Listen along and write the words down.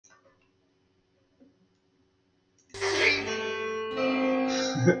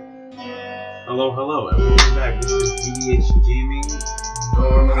Hello, hello, and welcome back. This is DDH Gaming,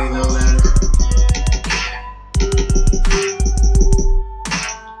 normally known as.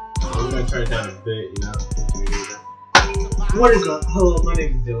 I'm gonna turn it down a bit, you know. What is up? Hello, my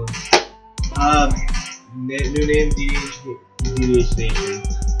name is Dylan. New name DDH Nation.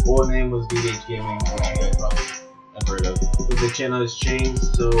 Old name was DDH Gaming, which you guys probably have heard of. But the channel has changed,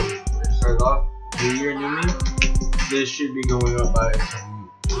 so we're gonna start off. New year, new me. This should be going up by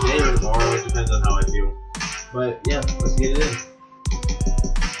today or tomorrow. It depends on how I feel. But yeah, let's get it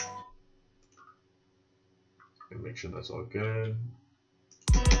in. Make sure that's all good.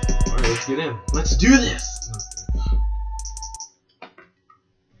 Alright, let's get in. Let's do this!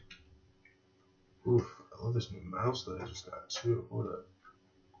 Oof, I love this new mouse that I just got too. Hold up.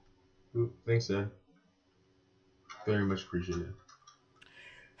 Ooh, thanks, Dad. Very much appreciated.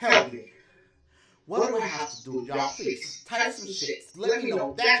 Help me. What do I have to do, y'all? Please, type some shit. Let me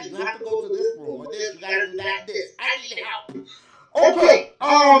know. That you have to go to this room or this. You gotta do that. This. I need help. Okay.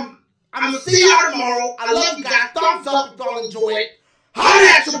 I'm gonna see y'all tomorrow. I love you guys. Thumbs up if y'all enjoy it. Holla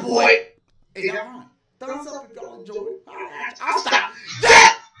at your boy. Is that right? Thumbs up if y'all enjoy it. Holla at you. I'll stop.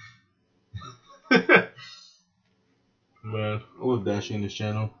 Yeah. Man, I love dashing this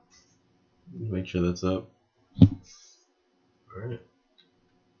channel. Make sure that's up. Alright.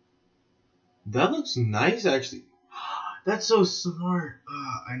 That looks nice, actually. That's so smart.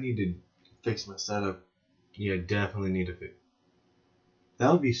 I need to fix my setup. Yeah, definitely need to fix.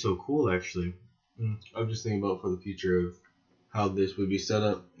 That would be so cool, actually. I'm just thinking about for the future of how this would be set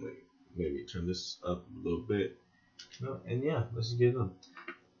up. Like, maybe turn this up a little bit. No, and yeah, let's get it on.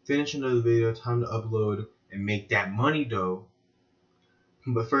 Finish another video. Time to upload and make that money, though.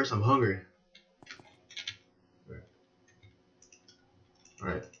 But first, I'm hungry.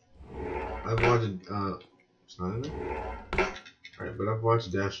 Alright. I've watched it's not in there? Alright, but I've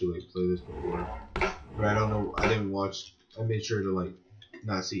watched Dashy like play this before. But I don't know, I made sure to like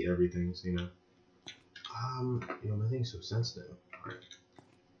not see everything, so you know. My thing's so sensitive. Alright.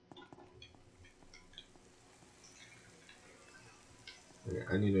 Okay,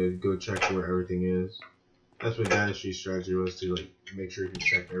 I need to go check where everything is. That's what Dashy's strategy was, to like make sure he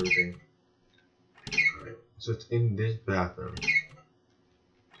checked everything. Alright, so it's in this bathroom.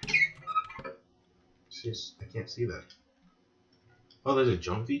 Jeez, I can't see that. Oh, there's a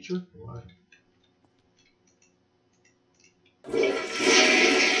jump feature? Why?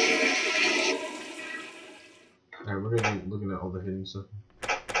 Alright, we're gonna be looking at all the hidden stuff.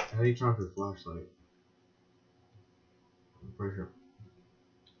 How do you turn off your flashlight? I'm pretty sure.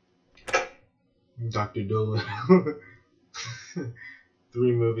 Dr. Dolittle. 3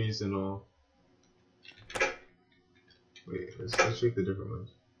 movies and all. Wait, let's check the different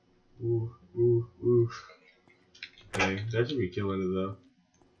ones. Oof. Okay, that should be killing it though.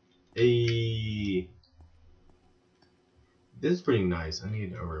 Hey, this is pretty nice. I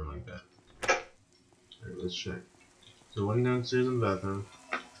need a room like that. Alright, let's check. So one downstairs in the bathroom.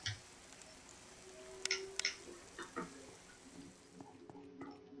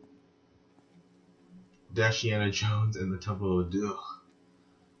 Dashiana Jones and the Temple of Doom.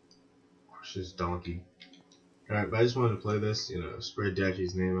 She's donkey. Alright, but I just wanted to play this, you know, spread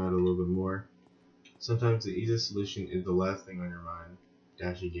Dashy's name out a little bit more. Sometimes the easiest solution is the last thing on your mind.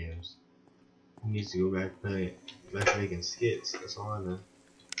 Dashy Games. He needs to go back making skits, that's all I know.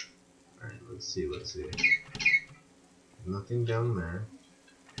 Alright, let's see. Nothing down there.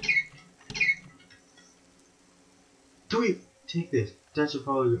 Tweet! Take this. That's a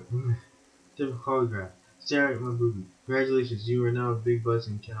polygraph. Stare at my boobie. Congratulations, you are now a big buzz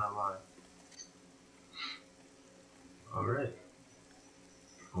and cannot lie. Alright.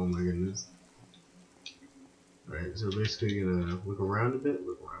 Oh my goodness. Alright, so basically gonna look around a bit.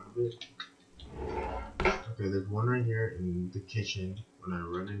 Okay, there's one right here in the kitchen when I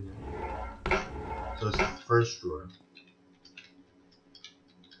run in here. So it's the first drawer.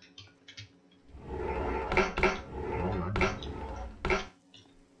 Oh my god.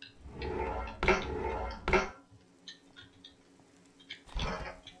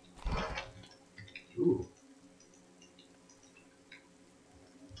 Ooh.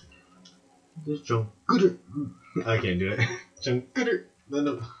 This junk gooder. I can't do it. Junk gooder.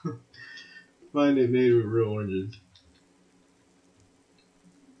 No. Find it made with real oranges.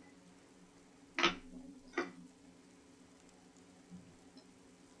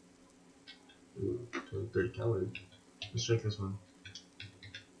 Ooh, 30 calories. Let's check this one.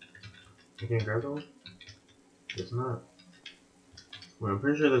 I can't grab that one? Guess not. Well, I'm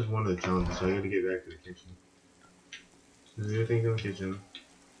pretty sure that's one of the challenges, so I gotta get back to the kitchen. There's everything in the kitchen.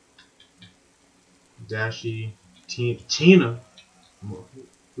 Dashy, Tina.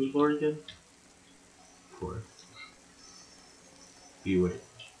 Who's Lori again? for? Bewitched.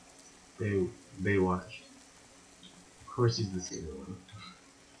 Baywatch. Of course he's the same one.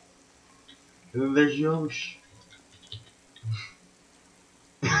 And then there's Yosh.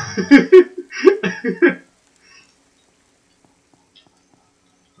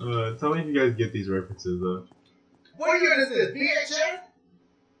 Tell me if you guys get these references though. What year is this? VHS?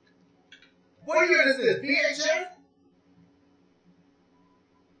 What year is this? VHS?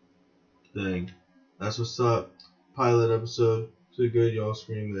 Dang. That's what's up. Pilot episode. So good y'all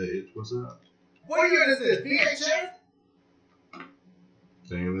scream that it was up. What year is this? VHS?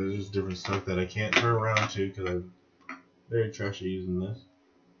 Dang, there's just different stuff that I can't turn around to because I'm very trash at using this.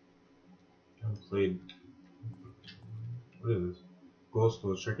 I've played. What is this? Gold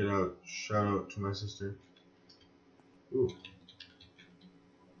School, check it out. Shout out to my sister. Ooh.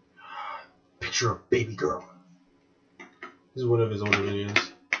 Picture of baby girl. This is one of his older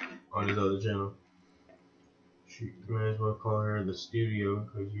videos on his other channel. You might as well call her the studio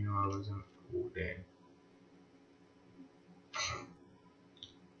because you know I was in. Oh, dang.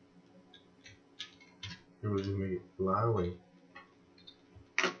 It would just make it fly away.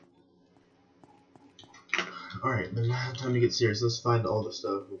 Alright, then time to get serious. Let's find all the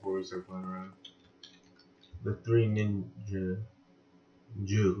stuff before we start playing around. The 3 ninja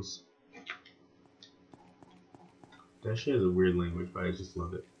jewels. That shit is a weird language, but I just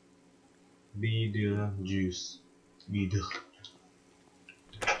love it. Be de juice. Be de.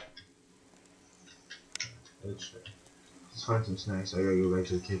 Let's find some snacks. I gotta go back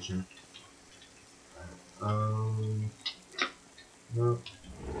to the kitchen. No.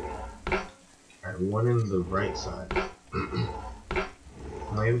 Alright, one in the right side.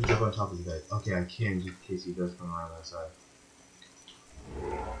 Am I able to jump on top of the bed? Okay, I can just in case he does come around that side.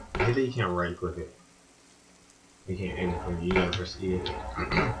 Maybe you can't right click it. You can't aim it from you, you gotta press E.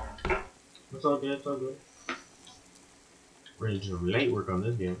 It's all good, it's all good. We're gonna do light work on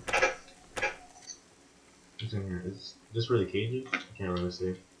this game. What's in here? Is this where the cage is? I can't really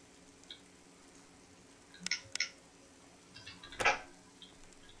see.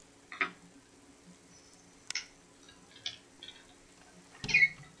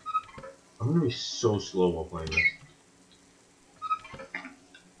 I'm gonna be so slow while playing this.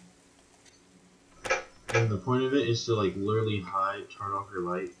 And the point of it is to like literally hide, turn off your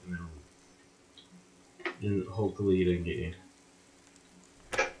light, and hopefully he didn't get you.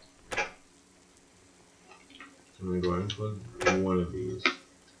 I'm gonna go ahead and plug one of these.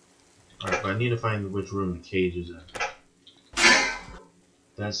 Alright, but I need to find which room the cage is in.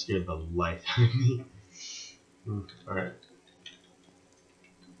 That scared the life out of me. Alright.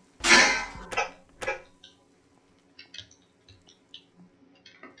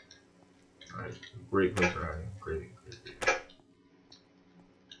 Alright, great place for hiding. Great.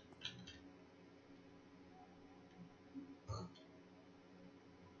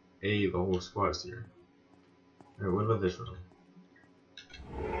 Hey, the whole squad's here. Alright, what about this room?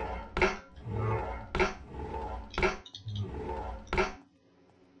 No.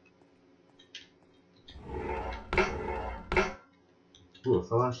 Ooh, a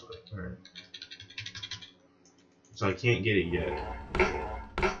flashlight. Alright. So I can't get it yet.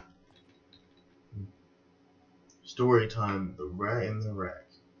 Story time, the rat in the rack.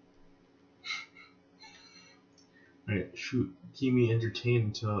 Alright, shoot. Keep me entertained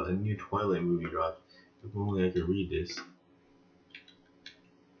until a new Twilight movie drops. If only I could read this.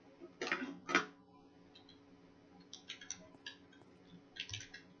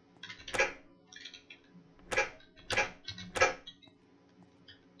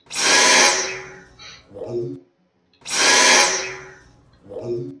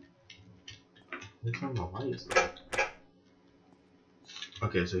 Where's all the lights?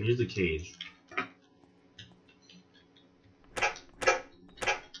 Okay, so here's the cage.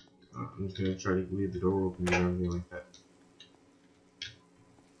 I'm just gonna try to leave the door open and everything like that.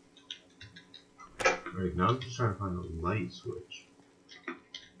 Right, now I'm just trying to find the light switch.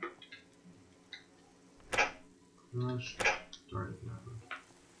 Gosh, darn it now.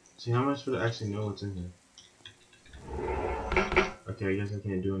 See, how am I supposed to actually know what's in here? Okay, I guess I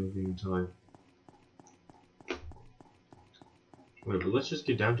can't do anything until I... Wait, but let's just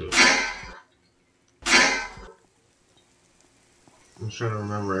get down to it. I'm just trying to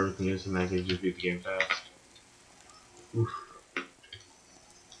remember everything is, and I can just beat the game fast. Oof.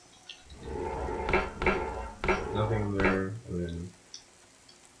 Nothing there, and then...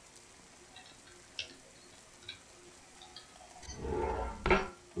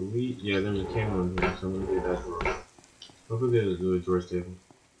 Yeah, there's a candle in here, so I'm gonna do that door. Hopefully there's a door table.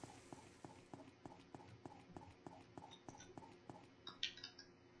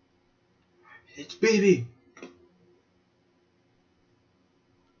 It's Baby!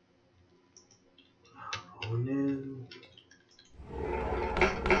 Oh no.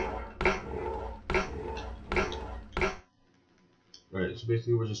 Alright, so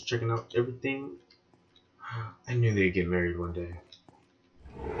basically we're just checking out everything. I knew they'd get married one day.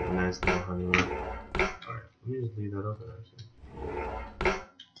 A nice little honeymoon. Alright, let me just leave that open actually.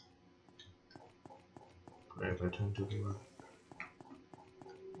 Alright, if I turn to the left.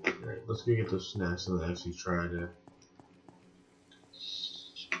 Alright, let's go get those snacks and actually try to.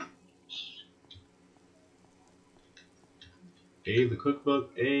 Hey, the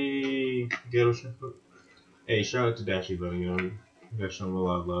cookbook. Hey, ghetto chef cook. Hey, shout out to Dashy though, you know, you gotta show him a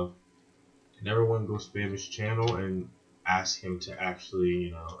lot of love. And everyone go spam his channel and ask him to actually,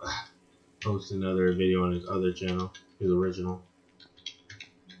 you know, post another video on his other channel, his original.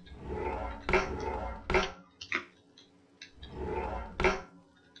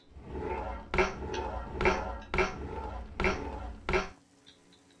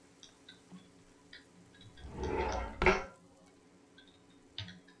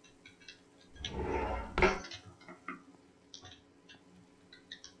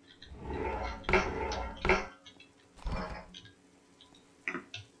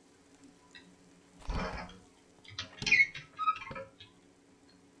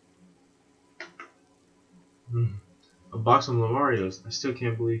 A box of Lamarios. I still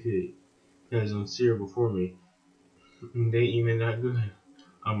can't believe he has on cereal before me. They ain't even that good.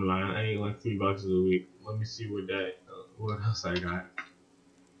 I'm lying. I ate like 3 boxes a week. Let me see what else I got.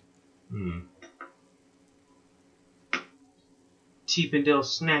 Cheap and Dale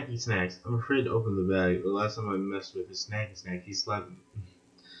Snacky Snacks. I'm afraid to open the bag. The last time I messed with a Snacky Snack, he slapped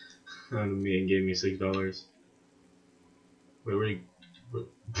out of me and gave me $6. Wait, where you?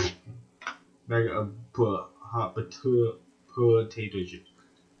 Bag of hot potato chips.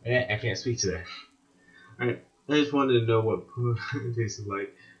 I can't speak to that. Alright, I just wanted to know what poo tasted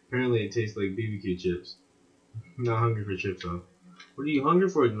like. Apparently it tastes like BBQ chips. I'm not hungry for chips though. What are you hungry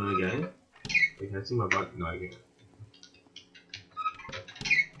for, my guy? Wait, can I see my butt? No, I can't.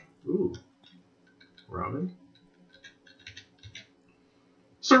 Ooh. Ramen?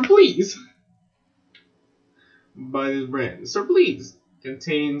 Sir, please! Buy this brand. Sir, please!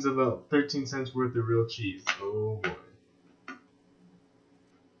 Contains about 13 cents worth of real cheese. Oh boy.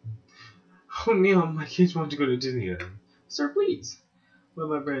 Oh Neil, my kids want to go to Disneyland. Sir, please! Buy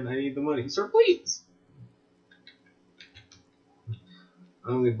my brand. I need the money. Sir, please! I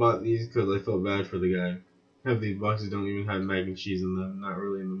only bought these because I felt bad for the guy. Half these boxes don't even have mac and cheese in them. Not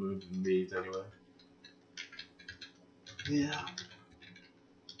really in the mood to eat anyway. Yeah.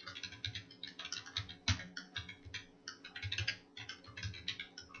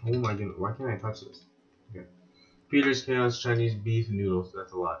 Oh my goodness, why can't I touch this? Okay. Peter's Chaos Chinese Beef Noodles,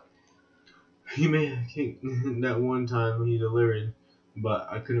 that's a lot. He may have kicked that one time when he delivered, but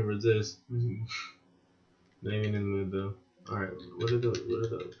I couldn't resist. Not even in the mood though. Alright, what are those? What are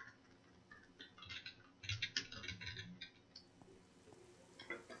those?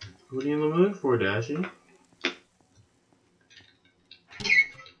 What are you in the mood for, Dashy?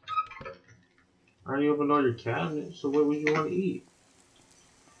 I already opened all your cabinets, so what would you want to eat?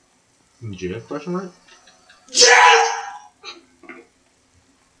 Jeff? Question mark?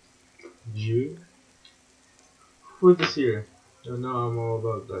 You? Who's this here? You know I'm all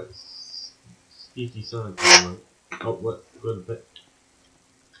about that skeeky son. Oh, what? Go to bed.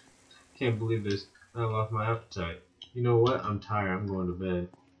 Can't believe this. I lost my appetite. You know what? I'm tired. I'm going to bed.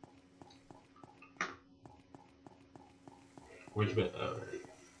 Which bed? Alright.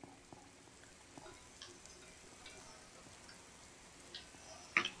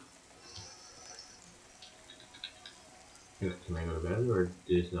 Can I go to bed or is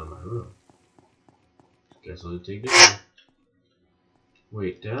this not my room? Guess I'll take this.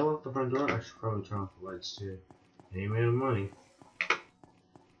 Wait, did I lock the front door? I should probably turn off the lights too. Ain't made of money.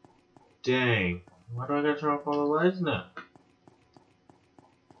 Dang. Why do I gotta turn off all the lights now?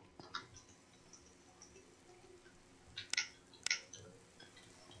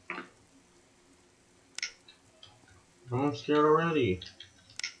 I'm scared already.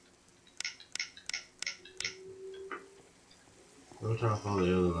 Let me turn off all the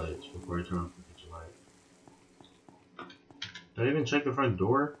other lights before I turn off the kitchen light. Did I even check the front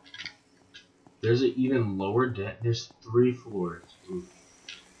door? There's an even lower deck. There's 3 floors. Ooh.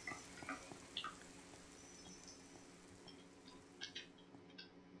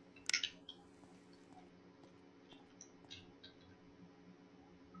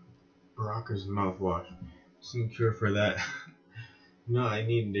 Baraka's mouthwash. Some cure for that. No, I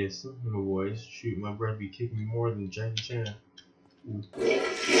need this. My boys. Shoot, my breath be kicking me more than Jackie Chan. Ooh.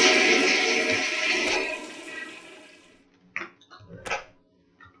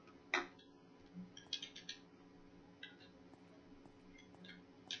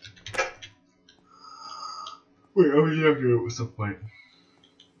 Wait, I was after it at some point.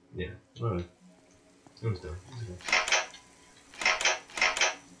 Yeah, alright. It was done.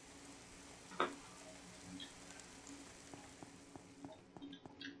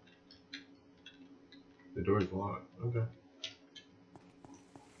 The door's locked. Okay.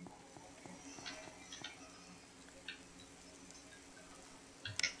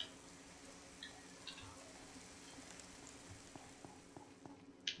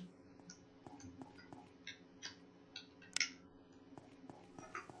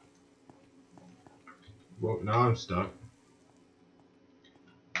 Well, now I'm stuck.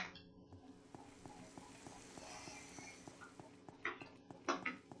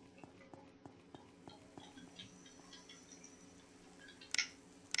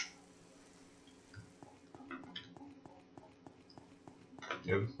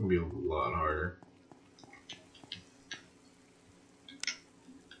 Yeah, this is gonna be a lot harder.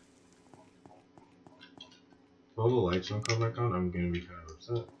 If all the lights don't come back on, I'm gonna be kind of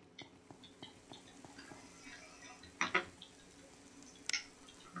upset.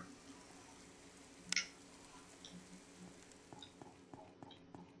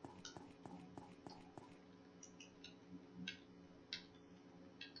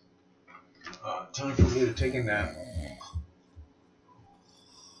 Time for me to take a nap.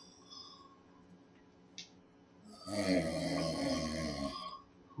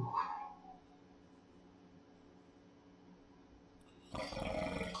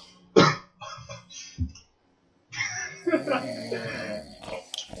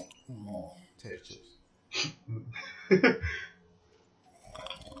 Taste chips.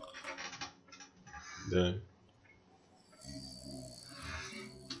 Done.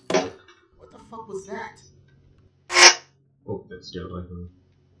 What the fuck was that? Oh, that scared like me.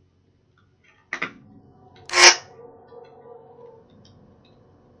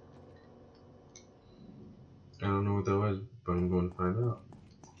 I don't know what that was, but I'm going to find out.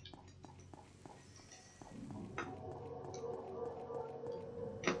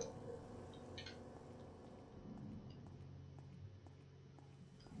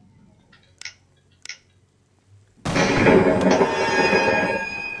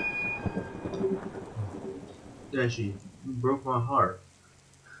 Dashi, you broke my heart.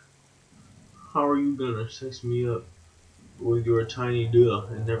 How are you gonna sex me up with your tiny doodle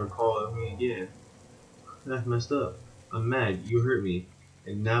and never call me again? That's messed up. I'm mad. You hurt me,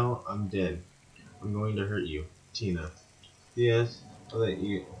 and now I'm dead. I'm going to hurt you, Tina. Yes, I left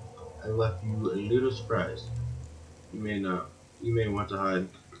you a little surprise. You may not. You may want to hide.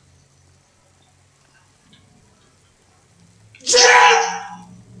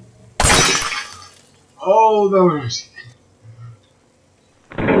 Oh, that was.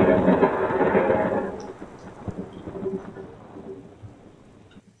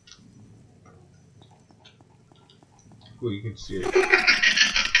 Cool, you can see it. I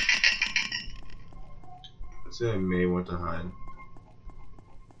said I may want to hide.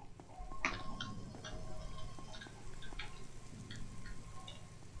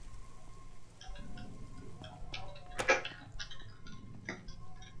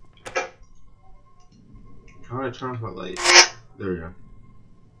 How do I turn off my light? There we go.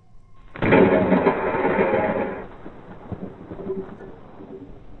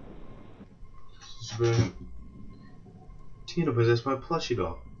 Tina possessed my plushie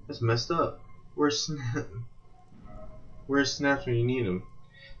doll. That's messed up. Where's Snaps when you need him?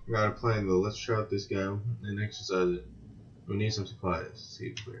 I got a plan though. Let's try out this guy and exercise it. We need some supplies. See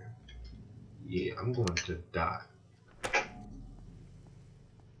if we're. Yeah, I'm going to die.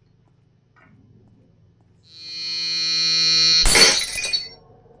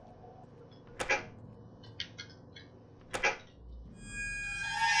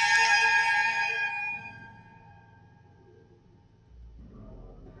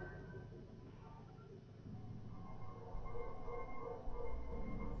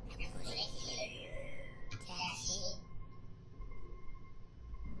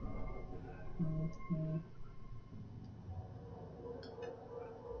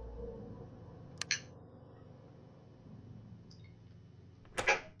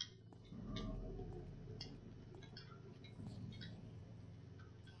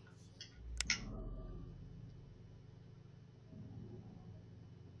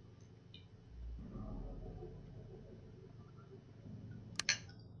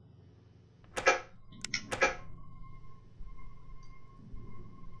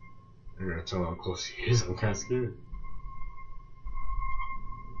 I gotta tell how close he is. I'm kind of scared.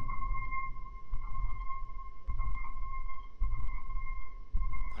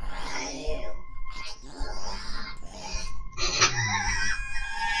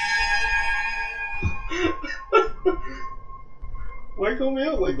 Why call me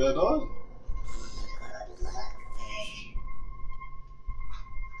out like that, dog?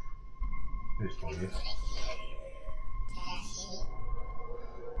 It's funny.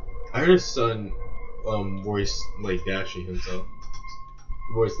 I heard his son voice like Dashi himself.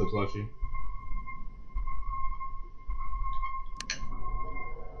 Voice the plushie.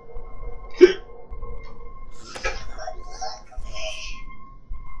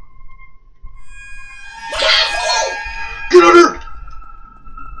 Get under!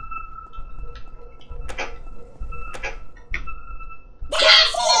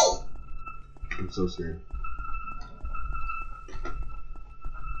 I'm so scared.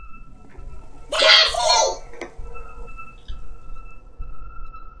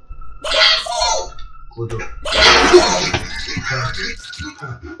 Close the door.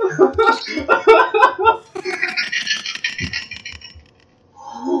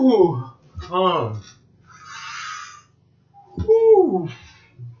 Ooh, calm. Ooh.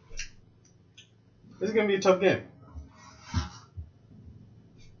 This is gonna be a tough game.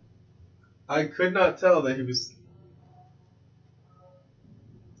 I could not tell that he was.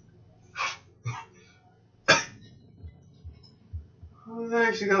 Oh, that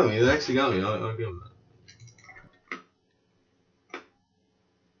actually got me. That actually got me. I'll give him that.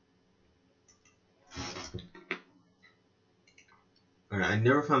 Alright, I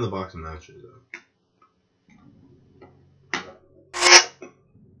never found the box of matches though.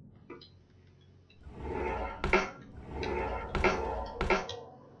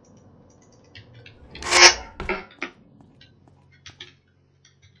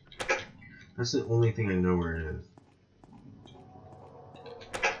 That's the only thing I know where it is.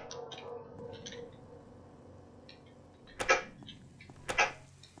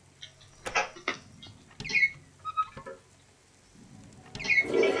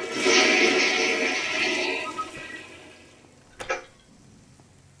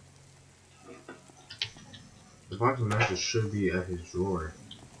 The box of matches should be at his drawer.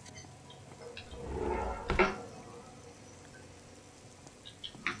 I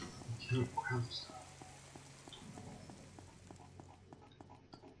can't grab this.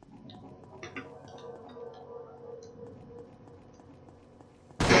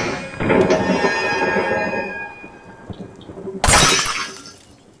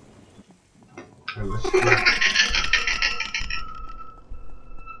 Alright, let's go.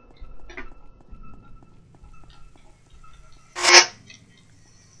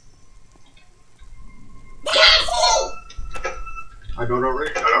 I got it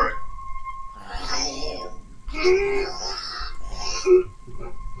already. I got it.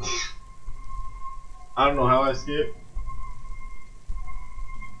 I don't know how I escaped.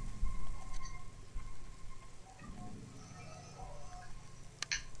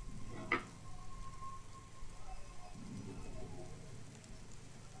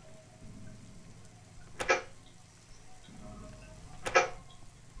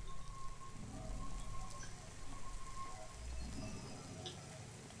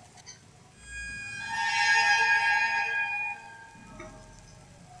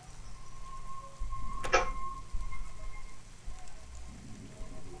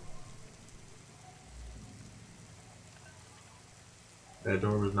 That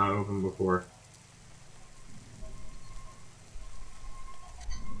door was not open before.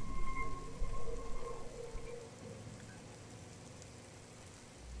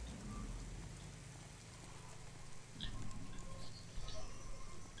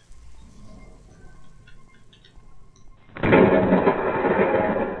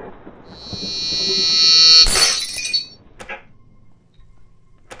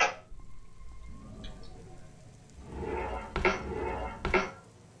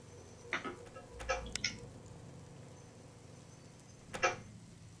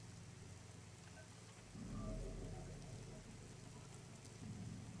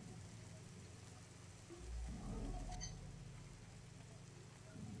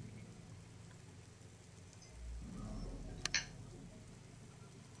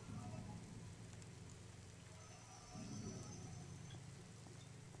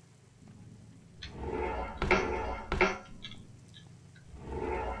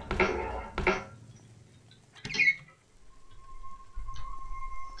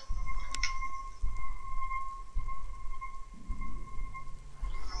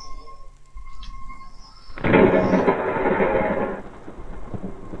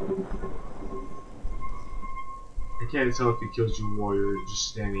 I can't tell if he kills you while you're just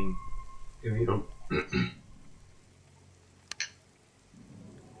standing in the open.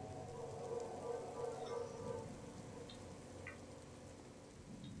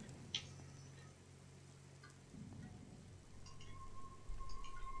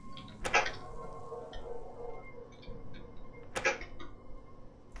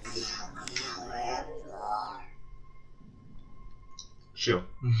 chill.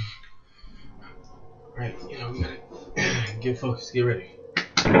 Alright, you know, we gotta get focused, get ready.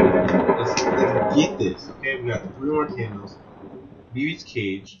 Let's get this, okay? We got 3 more candles. BB's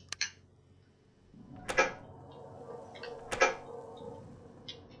cage.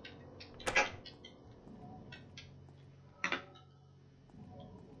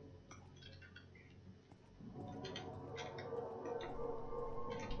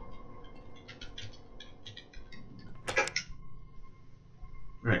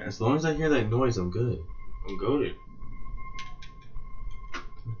 Alright, as long as I hear that noise, I'm good. I'm goaded.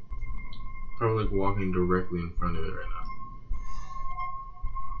 Probably like walking directly in front of it right now.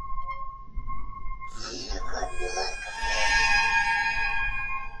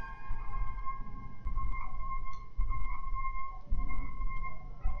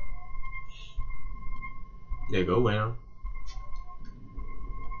 Yeah, go lay down.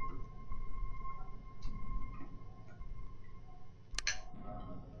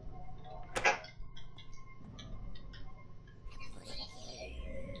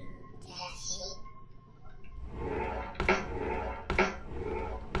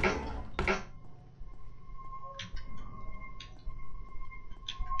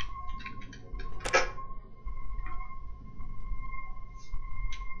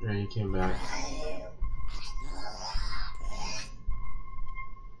 Yeah, you came back.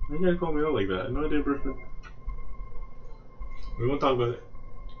 Why you gotta call me out like that? No idea, Griffin. We won't talk about it.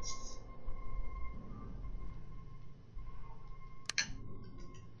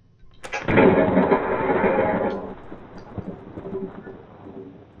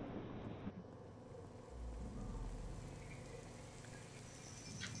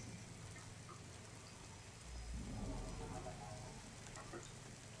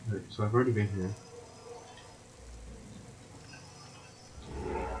 Right, so I've already been here.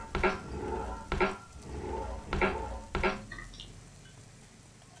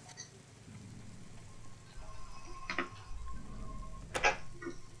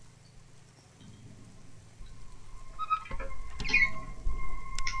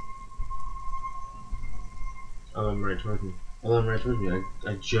 Oh, I'm right towards me. Oh, I'm right towards me.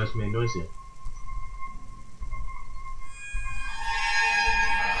 I just made noise here.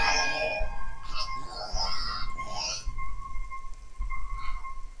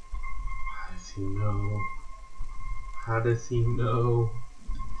 How does he know? How does he know?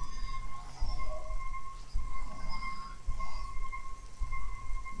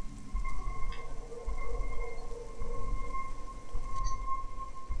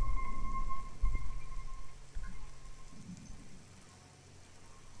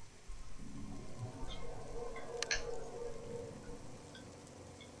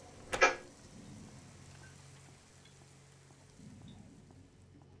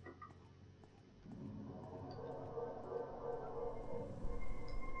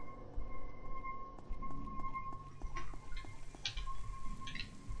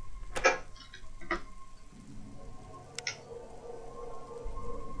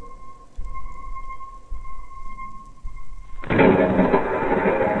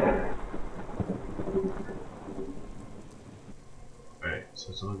 Alright, so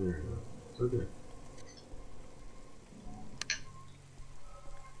it's all good. It's all good.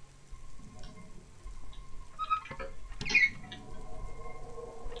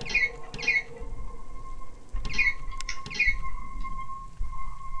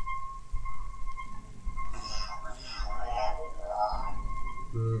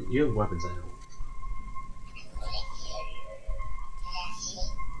 You have weapons, I know.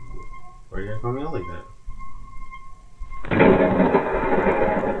 Why are you gonna call me out like that?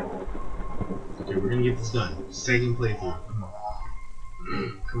 Okay, we're gonna get this done. Second playthrough. Come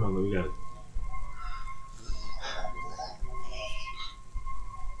on. Come on, we got it.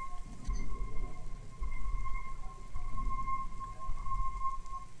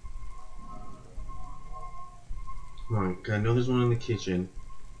 Come on, I know there's one in the kitchen,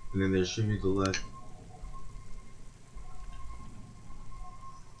 and then there should be the left.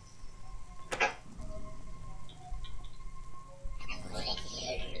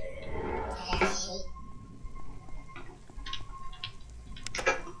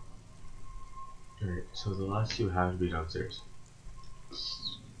 Alright, so the last two have to be downstairs.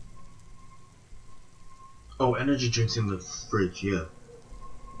 Oh, energy drinks in the fridge, yeah.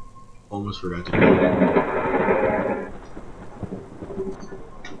 Almost forgot to do that.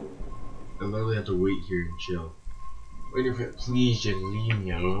 I literally have to wait here and chill. Waiting for it. Please just leave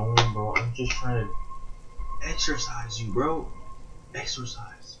me alone, bro. I'm just trying to exercise you, bro.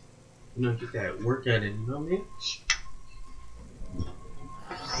 Exercise. You know, get that workout in, you know what I mean?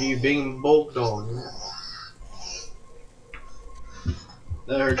 Be a big bulk dog, you know?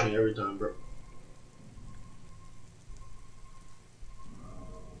 That hurts me every time, bro.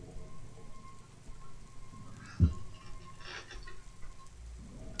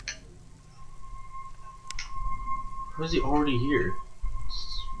 How is he already here?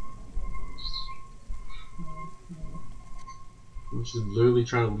 I'm just literally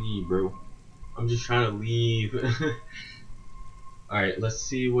trying to leave, bro. I'm just trying to leave. Alright, let's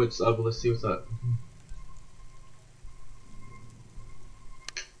see what's up. Let's see what's up.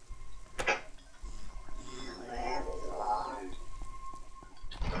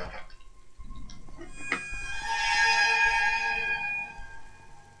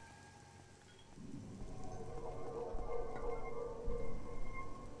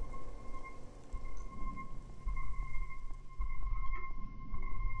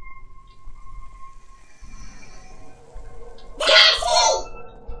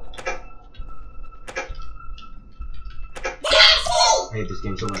 I hate this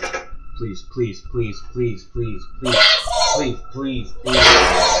game so much. Please, please, please, please, please, please, please, please, please.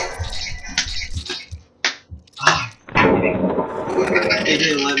 Ah, it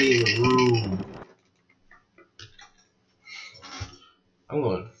didn't let me in the room. I'm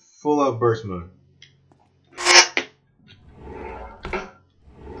going full out burst mode.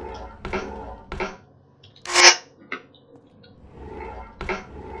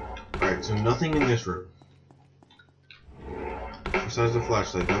 Alright, so nothing in this room. Besides the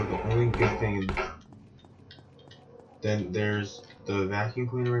flashlight, that was the only good thing. Then there's the vacuum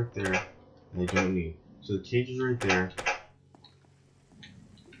cleaner right there. I don't need. So the cage is right there.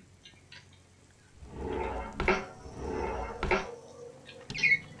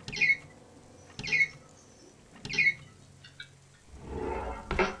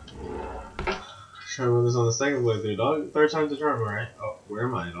 Trying to run this on the second playthrough, dog. Third time's the charm, alright? Oh, where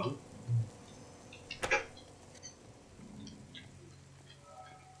am I, dog?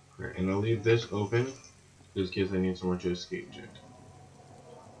 Alright, and I'll leave this open just in case I need somewhere to escape to.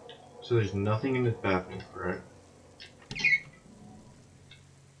 So there's nothing in this bathroom, correct?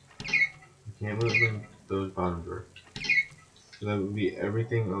 I can't open those bottom drawers. So that would be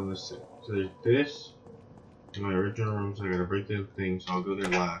everything on this side. So there's this in my original room, so I gotta break the thing, so I'll go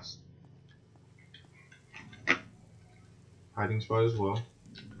there last. Hiding spot as well.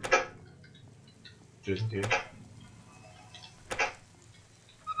 Just in case.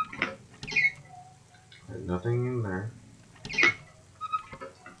 There's nothing in there.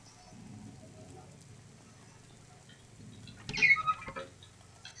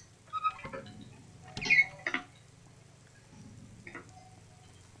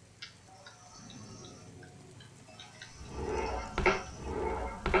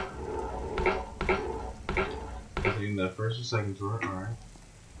 Nothing in that first or second drawer, alright.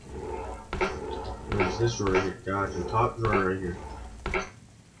 There's this drawer right here. Gotcha. Top drawer right here.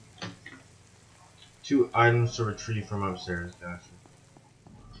 2 items to retrieve from upstairs. Gotcha.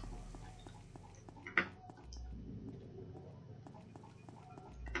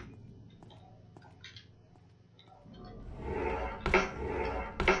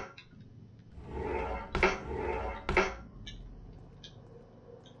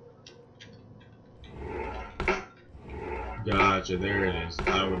 Gotcha, there it is.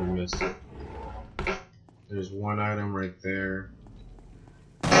 I would have missed it. There's 1 item right there.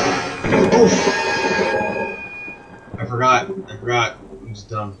 Oof! I forgot. I'm just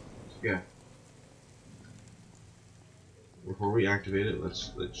dumb. Yeah. Before we activate it,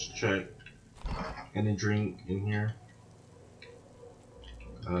 let's check. Any drink in here?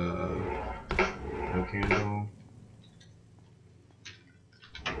 No candle.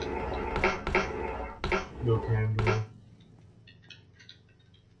 No candle.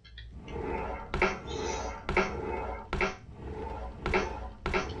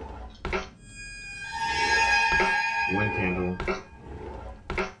 One candle.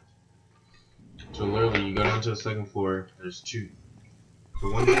 So literally, you go down to the second floor. There's 2.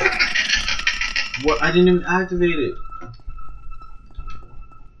 So one. What? I didn't even activate it.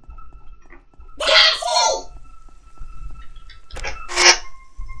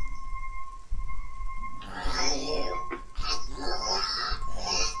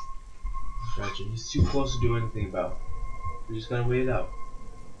 Gotcha. He's too close to do anything about. We're just gonna wait it out.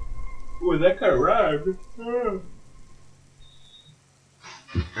 Boy, that guy arrived.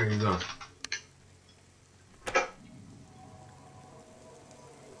 There you go.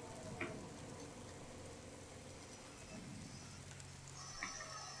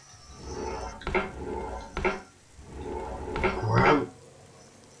 Wow.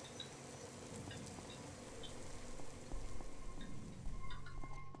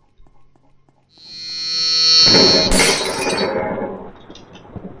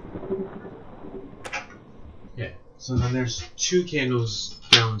 So then there's 2 candles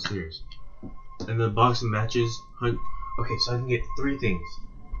downstairs. And the box of matches. Okay, so I can get 3 things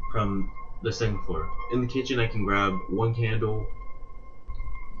from the second floor. In the kitchen, I can grab 1 candle.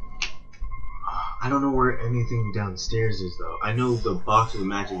 I don't know where anything downstairs is though. I know the box of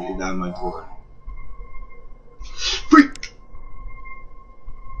matches is out of my drawer. Freak!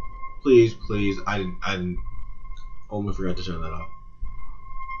 Please, please, I didn't. Almost forgot to turn that off.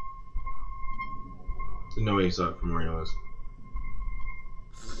 No way he saw it from where he was.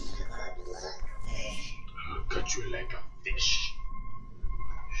 I'll cut you like a fish.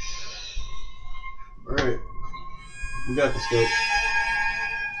 Alright. We got this, coach.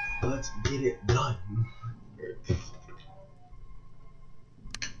 Let's get it done.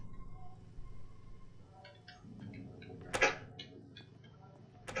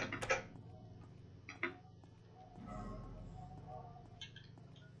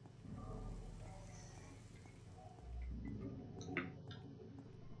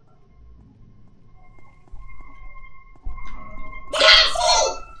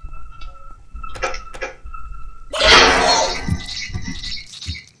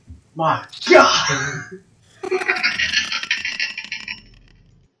 My God!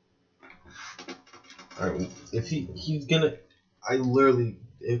 Alright, if he's gonna, I literally,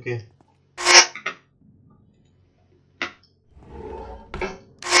 okay.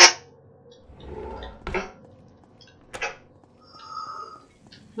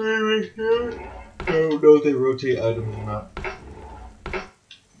 I don't know if they rotate items or not.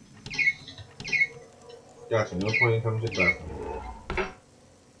 Gotcha, no point in coming to the bathroom.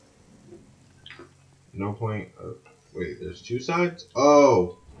 No point, wait, there's 2 sides?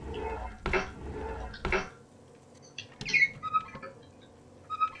 Oh!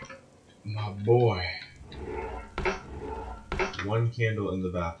 My boy. 1 candle in the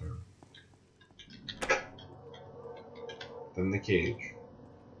bathroom. Then the cage.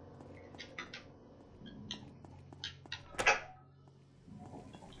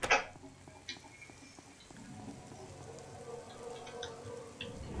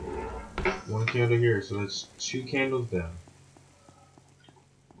 One candle here, so that's 2 candles down.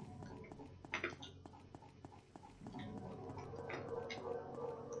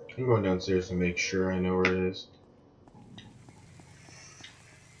 I'm going downstairs to make sure I know where it is.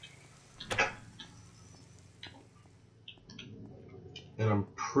 And I'm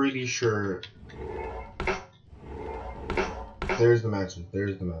pretty sure there's the matches.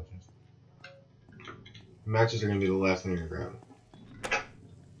 There's the matches. The matches are going to be the last thing you're grabbing.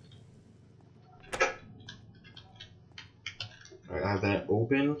 Alright, I have that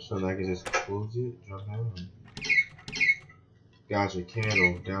open, so I can just close it, jump down. Gotcha,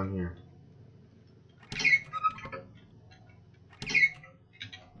 candle down here.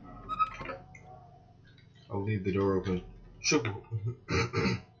 I'll leave the door open. Triple.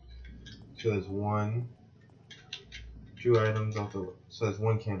 So there's 1, 2 items off the. So there's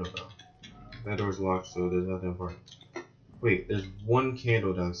 1 candle though. That door's locked, so there's nothing important. Wait, there's 1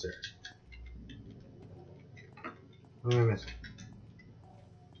 candle downstairs. What am I missing?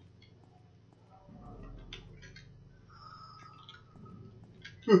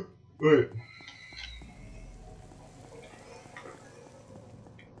 Wait.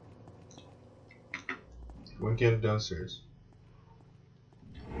 One candle downstairs.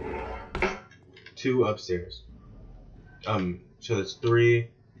 2 upstairs. So that's 3,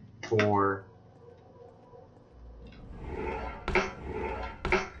 4.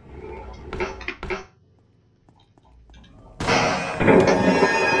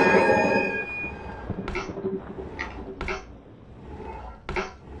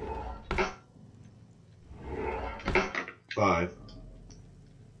 Five.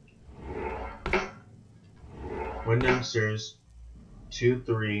 1 downstairs, 2,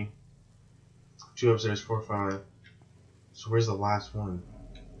 3, 2 upstairs, 4, 5. So where's the last one?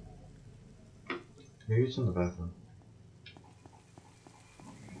 Maybe it's in the bathroom.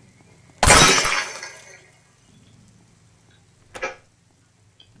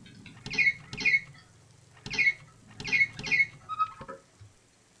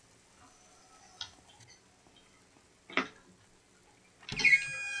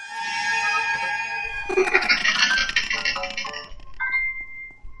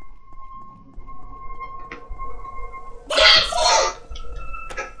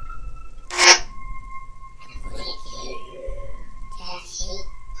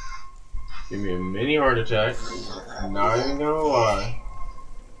 Give me a mini heart attack. I'm not even gonna lie.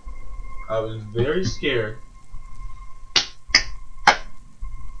 I was very scared.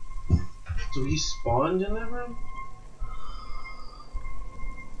 So he spawned in that room?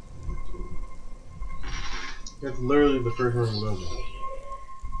 That's literally the first one in the building.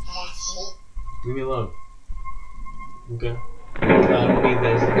 Leave me alone. Okay. I don't need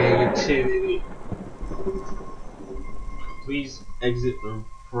this negativity. Please exit the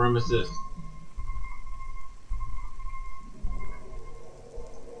premises.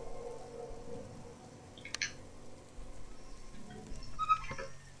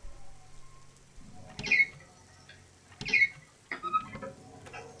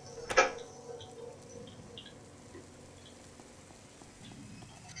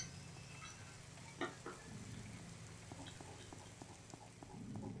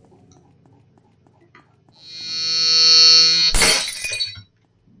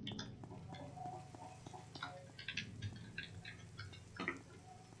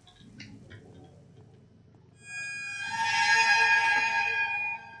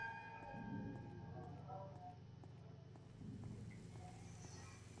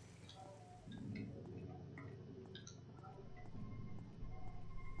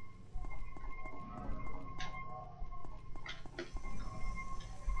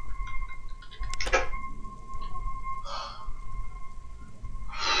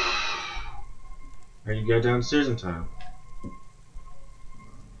 And you get downstairs in time.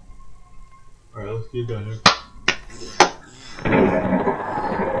 Alright, let's get down here.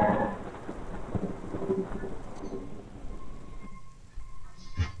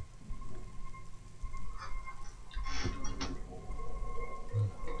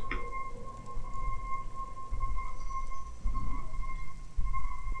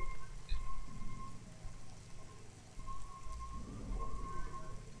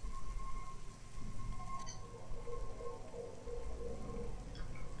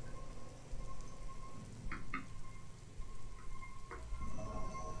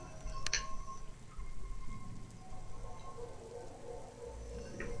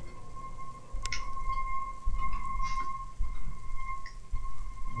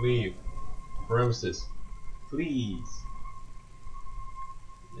 Leave. Premises. Please.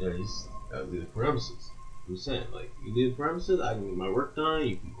 Yeah, you just gotta leave the premises. I'm saying, like, you leave the premises, I can get my work done,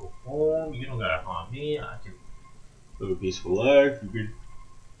 you can go home, you don't gotta harm me, I can live a peaceful life, you can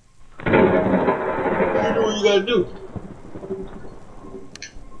do what you gotta do.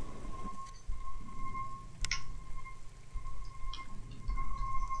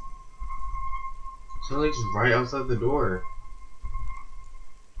 So like just right outside the door.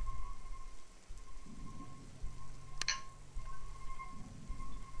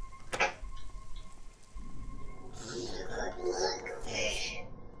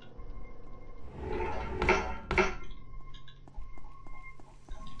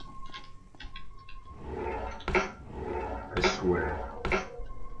 I swear.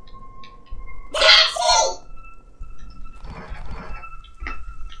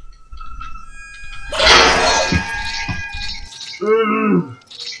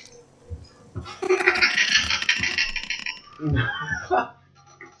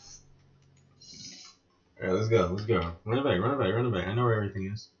 Alright, let's go, let's go. Run it back, run it back, run it back. I know where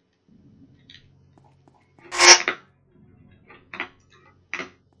everything is.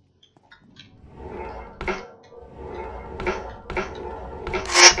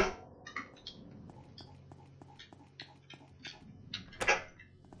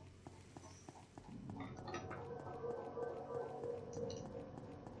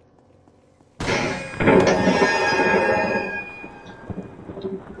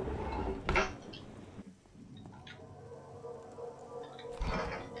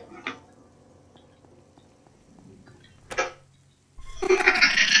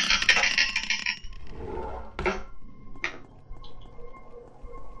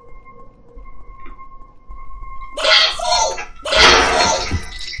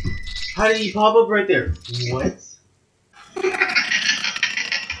 How did he pop up right there? What?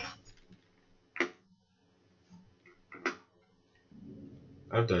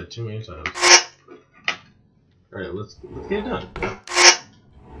 I've died too many times. Alright, let's get it done.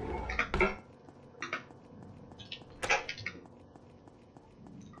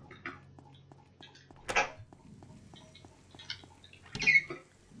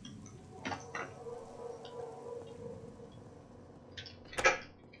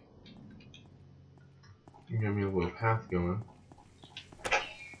 You got me a little path going.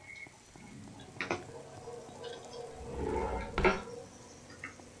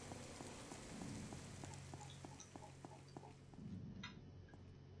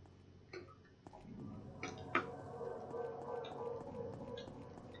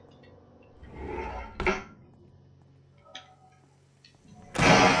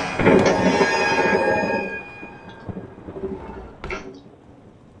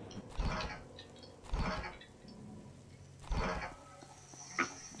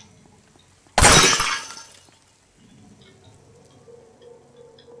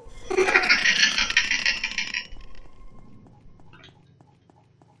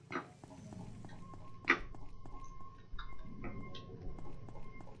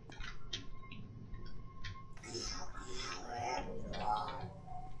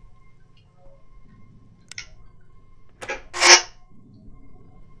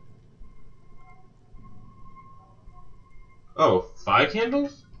 Oh, 5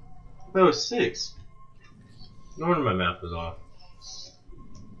 candles? That was 6. No wonder my math was off.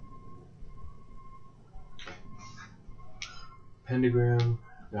 Pentagram,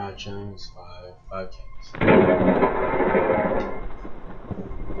 gotcha, it's 5 candles.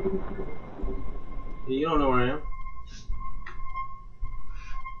 You don't know where I am.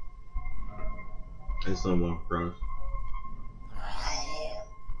 I still want bros.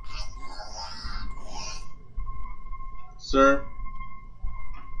 Sir,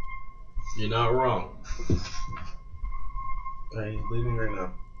 you're not wrong. Alright, he's leaving right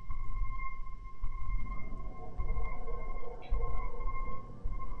now.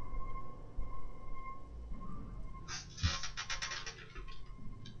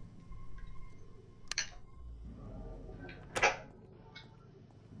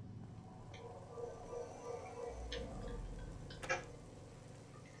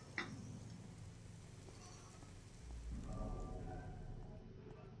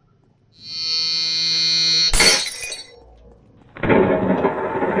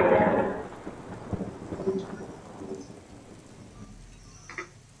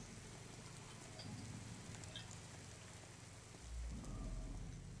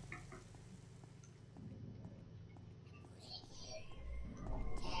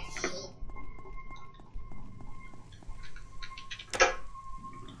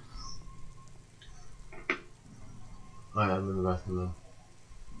 Alright, I'm in the bathroom now.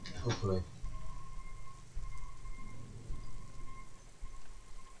 Hopefully.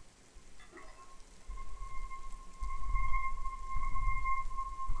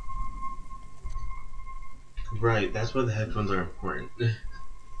 Right, that's why the headphones are important.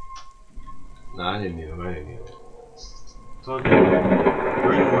 No, I didn't need them. So okay,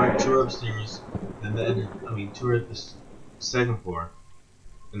 we're gonna mark 2 upstairs, and then 2 at the second floor,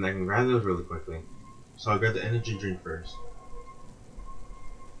 and I can grab those really quickly. So I'll grab the energy drink first.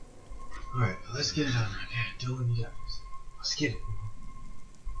 Alright, let's get it on. Okay, Dylan, you got this. Let's get it.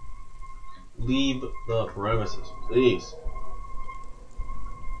 Leave the premises, please.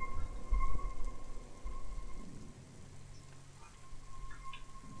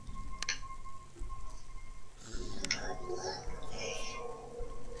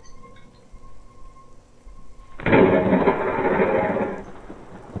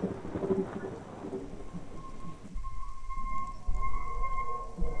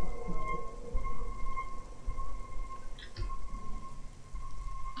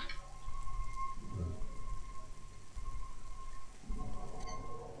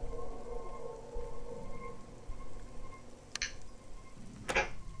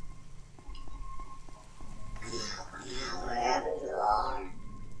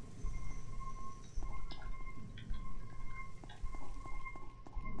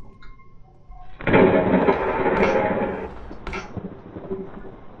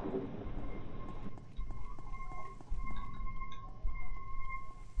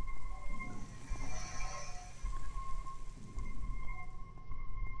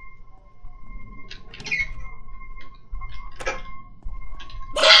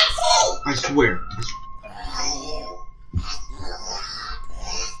 I swear.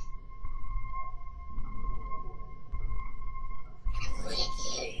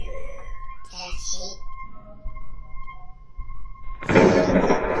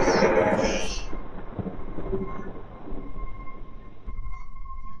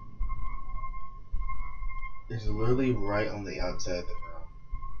 It's literally right on the outside of the room.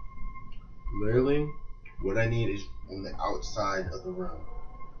 Literally, what I need is on the outside of the room.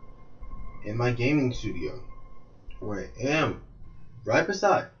 In my gaming studio, where I am, right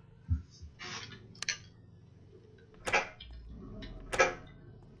beside. Of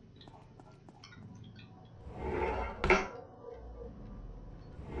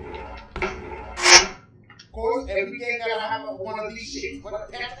course, every game gotta have one of these shits. What a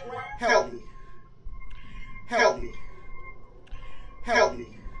pentagram? Help me. Help me. Help me.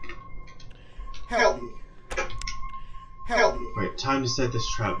 Help me. Help me. Right, time to set this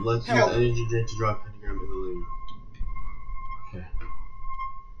trap. Let's use the energy drink to drop pentagram in the living room. Okay.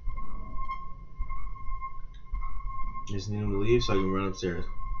 Just need him to leave so I can run upstairs.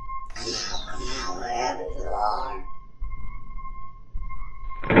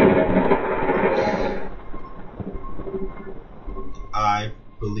 I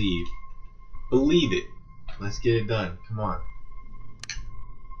believe. Believe it. Let's get it done. Come on.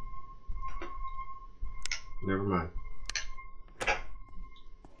 Never mind.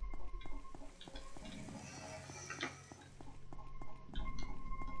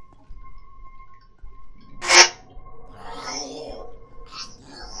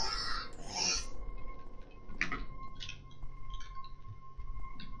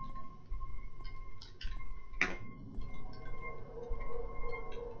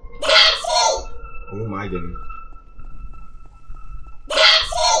 get it.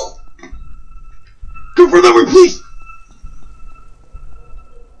 Go for that way, please!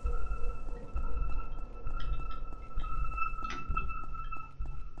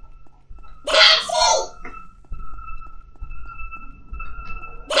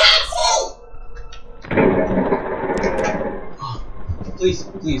 Please,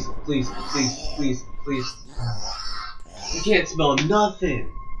 please, please, please, please, please. You can't smell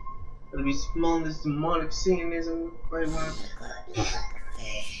nothing. I'll be smelling this demonic Satanism right now.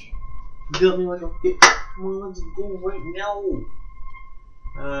 Build me like a bitch. Come on, let's go right now.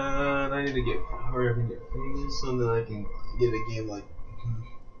 I need to hurry up and get famous so that I can get a game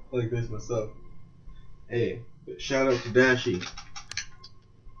like this myself. Hey, shout out to Dashi.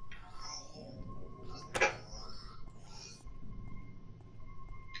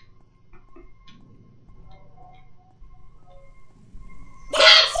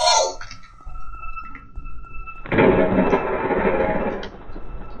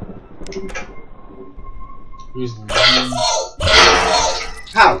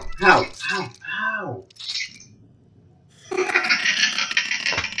 How?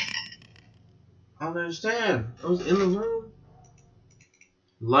 I don't understand. I was in the room.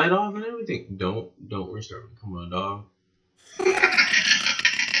 Light off and everything. Don't restart me. Come on, dog. Of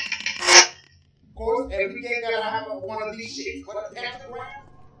course, every game gotta have one of these shits. What a pentagram?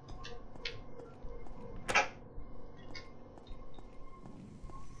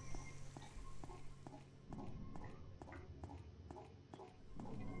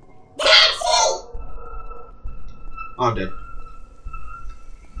 Oh, I'm dead.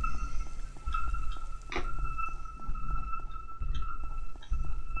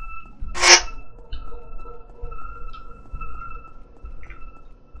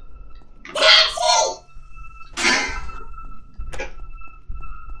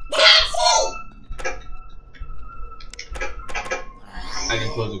 I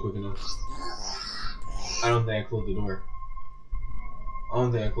didn't close it quick enough. I don't think I closed the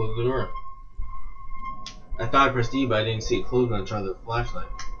door. I thought I pressed E, but I didn't see it close when I tried the flashlight.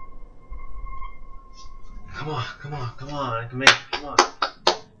 Come on. I can make it. Come on.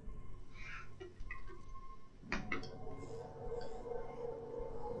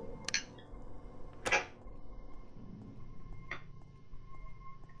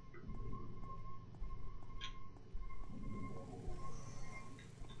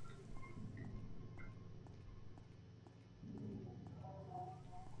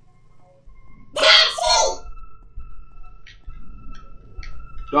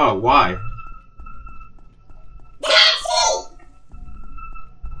 Oh, why?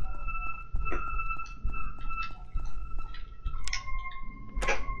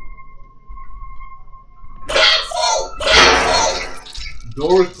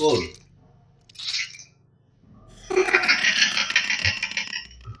 Door closed.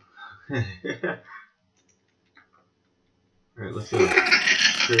 Alright, let's go.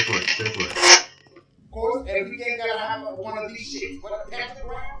 Straight for it. Of course, every game gotta have one of these shits. What a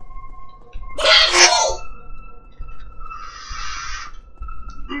pentagram?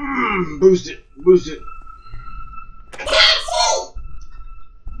 Boost it. Let's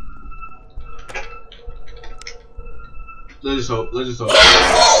just hope.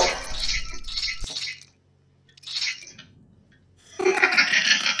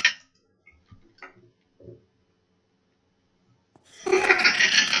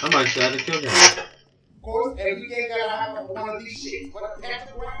 I might try to kill him. Of course, every game gotta have one of these shits. What a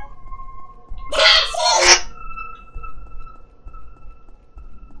pentagram?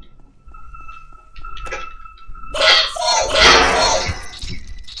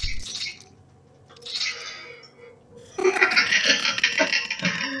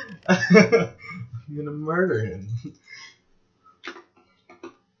 I'm gonna murder him.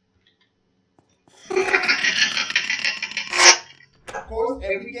 Of course,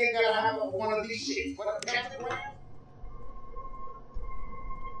 every game gotta have one of these shits. What a pentagram?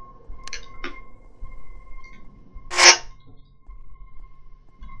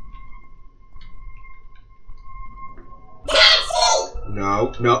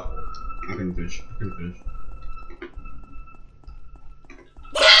 No. I couldn't finish.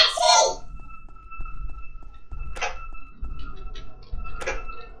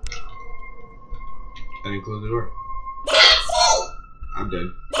 I didn't close the door. I'm dead.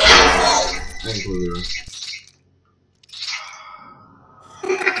 I didn't close the door.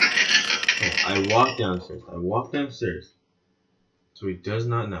 Oh, I walked downstairs. So he does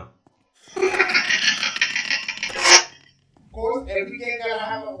not know. Of course, every game gotta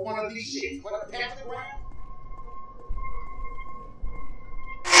have one of these shits. What a pentagram?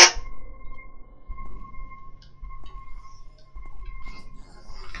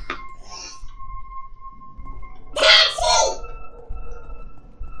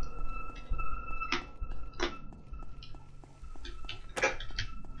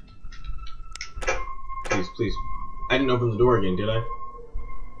 didn't open the door again, did I?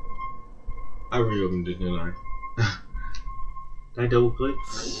 I reopened it, didn't I? Did I double click?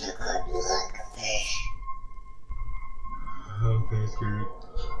 Okay, scared.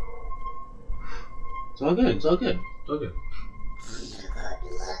 It's all good. It's all good. It's all good.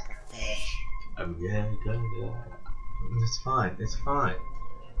 I'm gonna. It's fine. It's fine.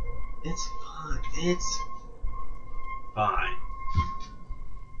 It's fine. It's fine.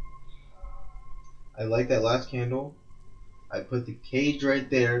 I light that last candle. I put the cage right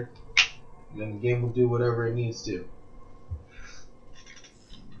there. And then the game will do whatever it needs to.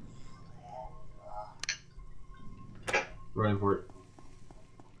 Running for it.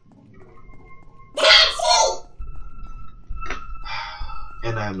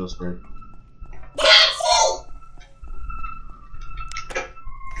 And I have no sprint.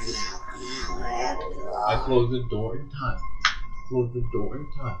 I closed the door in time. Close the door in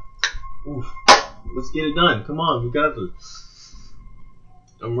time. Oof. Let's get it done. Come on, we got this.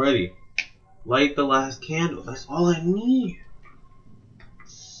 I'm ready. Light the last candle. That's all I need.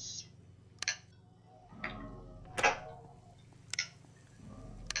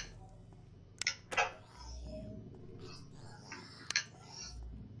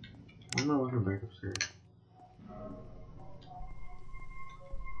 I'm not walking back upstairs.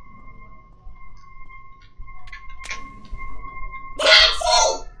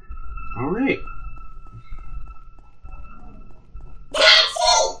 Alright.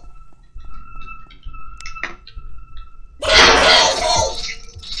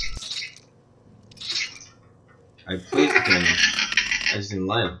 I placed the candle. I just didn't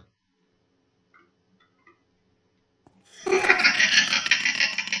light them.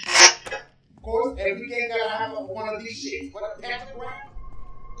 Of course, every game gotta have one of these shits. What a pentagram?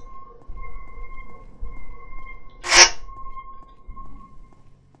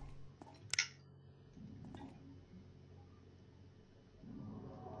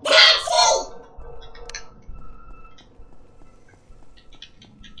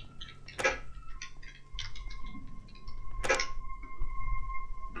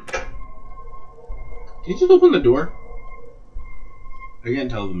 Did you just open the door? I can't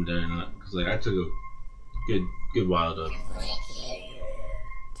tell if I'm dead or not, because like I took a good while to.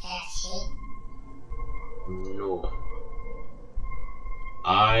 No.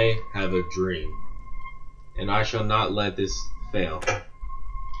 I have a dream, and I shall not let this fail.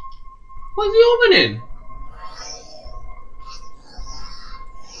 What's he opening?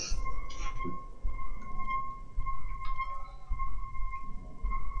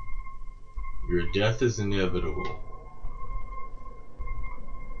 Your death is inevitable.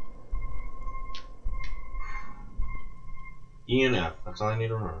 E and F, that's all I need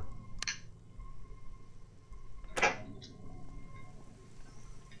to remember.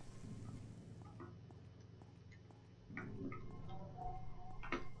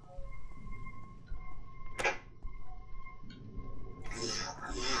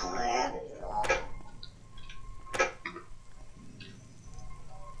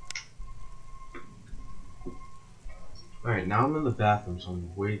 Alright, now I'm in the bathroom, so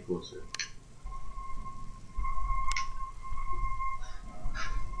I'm way closer.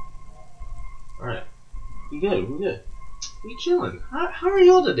 Alright. We good, we good. We chilling. How are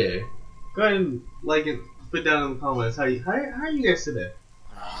y'all today? Go ahead and like and put down in the comments how are you guys today?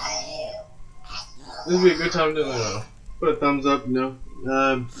 This would be a good time to put a thumbs up, you know,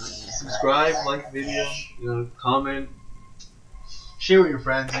 subscribe, like the video, you know, comment, share with your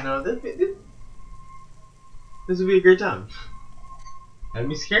friends, you know. This would be a great time. Had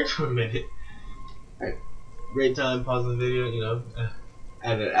me scared for a minute. Alright, great time, pause the video, you know,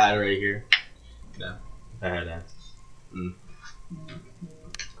 add an ad right here. No, if I had that.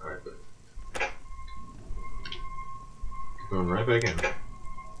 Alright, good. Going right back in.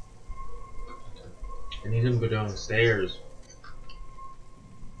 I need him to go down the stairs.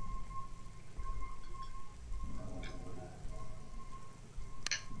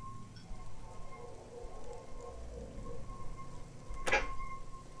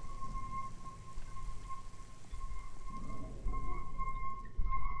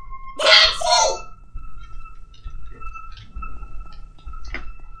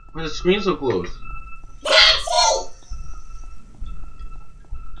 Why is the screen so close?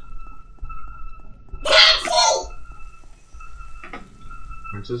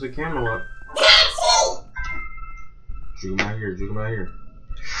 It's just a camera up. Juke him out here, juke him out here.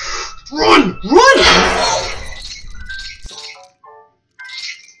 Run! Run!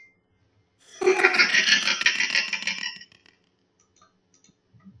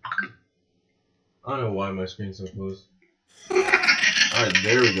 I don't know why my screen's so close. Alright,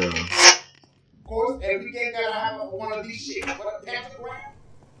 there we go. Of course, every game gotta have one of these shits. What a pentagram?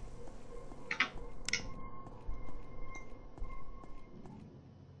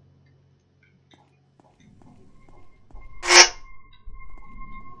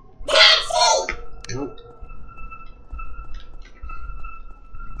 Nope.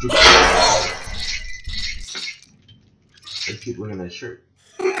 Let's keep wearing that shirt.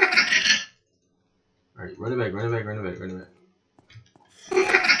 Alright, run it back. Of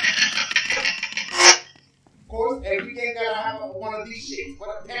course, every game gotta have one of these shits.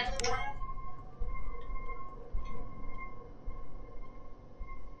 What a pentagram?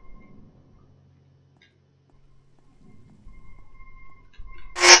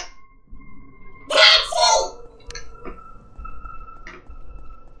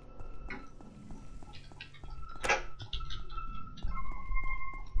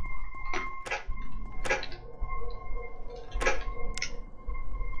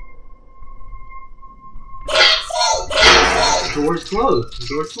 The door's closed. The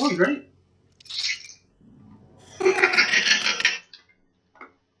door's closed, right?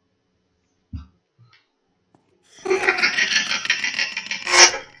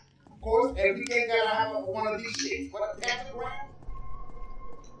 Of course, every game gotta have one of these shits. What a pentagram?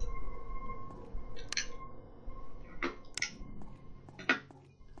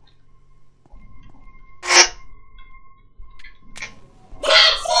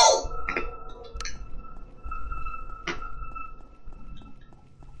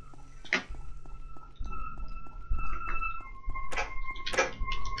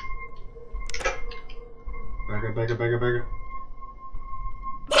 Back up.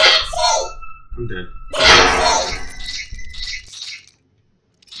 I'm dead.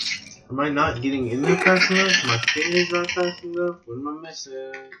 Am I not getting in there fast enough? My finger's not fast enough? What am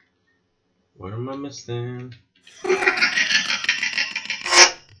I missing?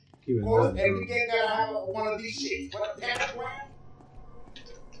 Of course, every game gotta have one of these shits. What a pentagram?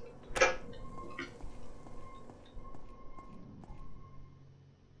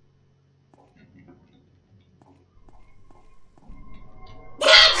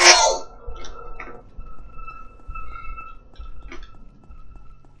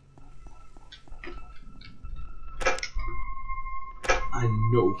 I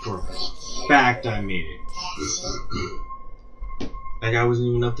know for a fact I made it. That guy wasn't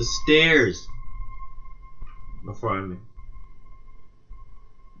even up the stairs before I made it.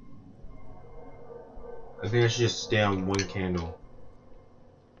 I think I should just stay on one candle.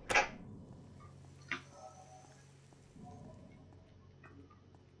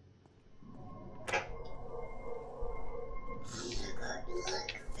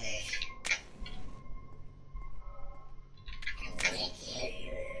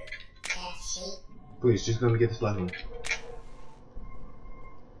 Please, just let me get this last one.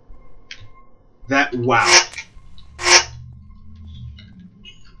 Wow.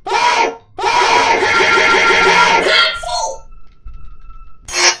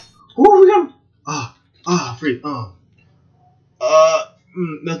 Oh, we got free.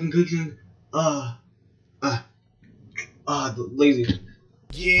 Milk and cookies. Lazy.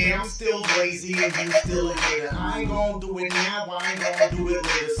 Yeah, I'm still lazy and you still a hater. I ain't gonna do it now, I ain't gonna do it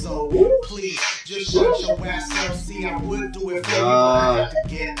later. So please, just shut your ass up. See, I would do it for you, but I have to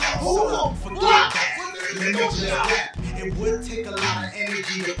get up. So forget that. Let me just rap. It would take a lot of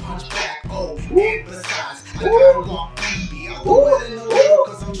energy to punch back. Oh, and besides, I gotta walk baby. I'll do it in a little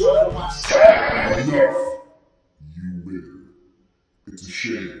cause I'm trying to watch. Enough. You winner. It's a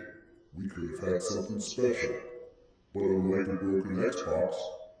shame. We could have had something special. But unlike the broken Xbox,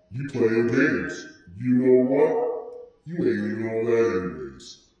 you playing games. You know what? You ain't even all that anyways.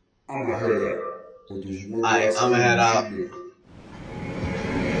 I'ma head out. But there's one last I'ma head out.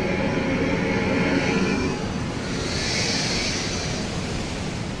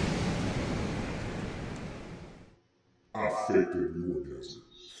 I faked every orgasm.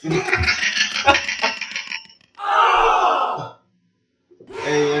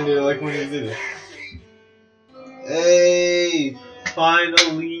 Hey, Andy, I like when you did it. Hey,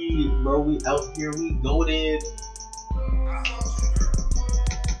 finally, bro, we out here, we goated.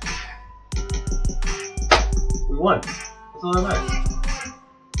 We won. That's all that matters.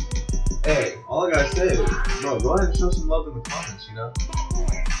 Hey, all I gotta say is, bro, go ahead and show some love in the comments, you know?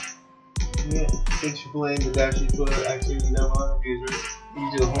 Yeah, thanks for playing the Dashy Twitter. Actually, you know what? You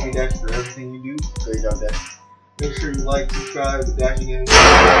do the homie Dash for everything you do. Great job, Dash. Make sure you like, subscribe to Dashy Gaming.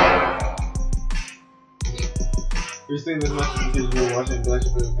 You're saying this much because you're watching Dash,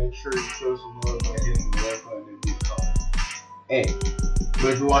 but make sure you show some love by hitting the like button and leave a comment. Hey, but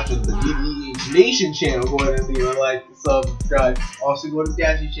if you're watching the DDH Nation channel, go ahead and leave a like, subscribe. Also, go to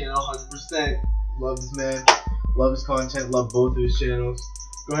Dashy channel 100%. love this man, love his content, love both of his channels.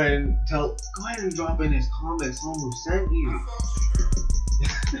 Go ahead and drop in his comments. Someone who sent you.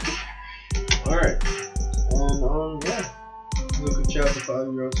 All right, and yeah. Look at shout out to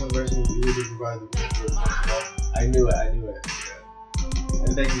 5-year-old celebration. You really provide the I knew it. Yeah.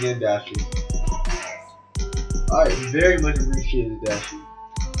 And thanks again, Dashi. Alright, very much appreciated, Dashi.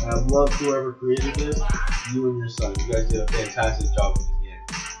 And I've loved whoever created this. You and your son. You guys did a fantastic job with this game.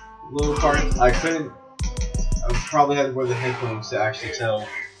 Little parts, I probably had to wear the headphones to actually tell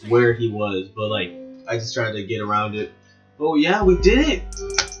where he was, but like, I just tried to get around it. Oh yeah, we did it!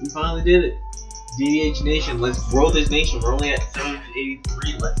 We finally did it. DDH Nation, let's grow this nation. We're only at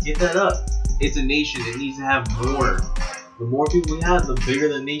 783. Let's get that up. It's a nation. It needs to have more. The more people we have, the bigger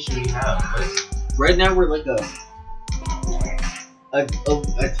the nation we have. Right now, we're like a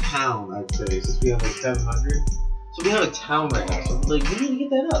town, I'd say. Since we have like 700, so we have a town right now. So like, we need to get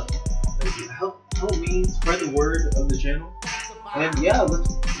that up. Like, help me spread the word of the channel. And yeah, let's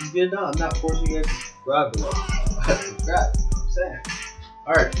get it done. I'm not forcing you guys to subscribe, but subscribe. You know what I'm saying.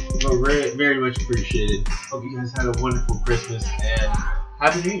 Alright, well, very, very much appreciated. Hope you guys had a wonderful Christmas and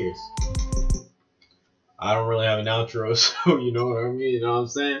Happy New Year's. I don't really have an outro, so you know what I mean, you know what I'm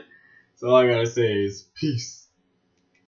saying? So all I gotta say is peace.